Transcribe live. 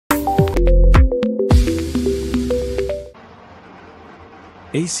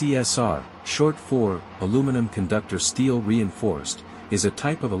ACSR, short for Aluminum Conductor Steel Reinforced, is a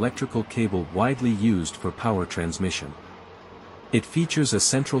type of electrical cable widely used for power transmission. It features a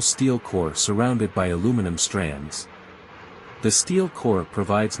central steel core surrounded by aluminum strands. The steel core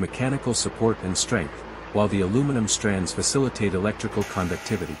provides mechanical support and strength, while the aluminum strands facilitate electrical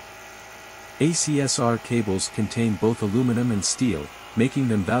conductivity. ACSR cables contain both aluminum and steel, making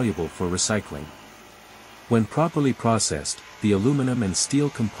them valuable for recycling. When properly processed, the aluminum and steel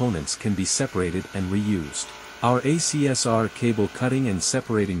components can be separated and reused. Our ACSR cable cutting and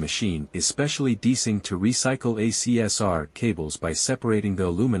separating machine is specially desinged to recycle ACSR cables by separating the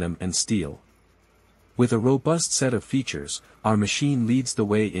aluminum and steel. With a robust set of features, our machine leads the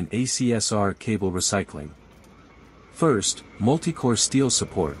way in ACSR cable recycling. First, multi-core steel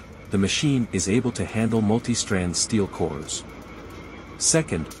support. The machine is able to handle multi-strand steel cores.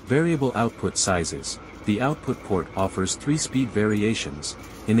 Second, variable output sizes. The output port offers 3-speed variations,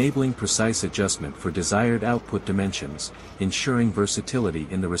 enabling precise adjustment for desired output dimensions, ensuring versatility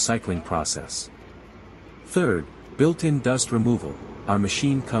in the recycling process. Third, built-in dust removal. Our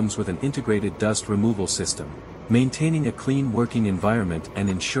machine comes with an integrated dust removal system, maintaining a clean working environment and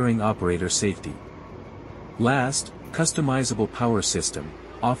ensuring operator safety. Last, customizable power system,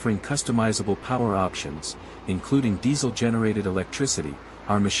 offering customizable power options, including diesel-generated electricity.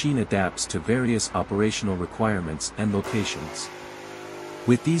 Our machine adapts to various operational requirements and locations.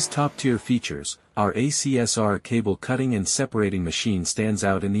 With these top-tier features, our ACSR cable cutting and separating machine stands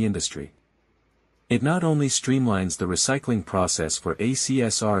out in the industry. It not only streamlines the recycling process for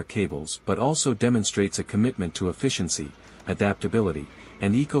ACSR cables but also demonstrates a commitment to efficiency, adaptability,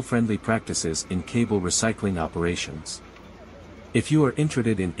 and eco-friendly practices in cable recycling operations. If you are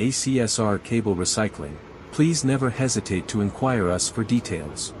interested in ACSR cable recycling, please never hesitate to inquire us for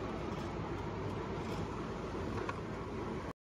details.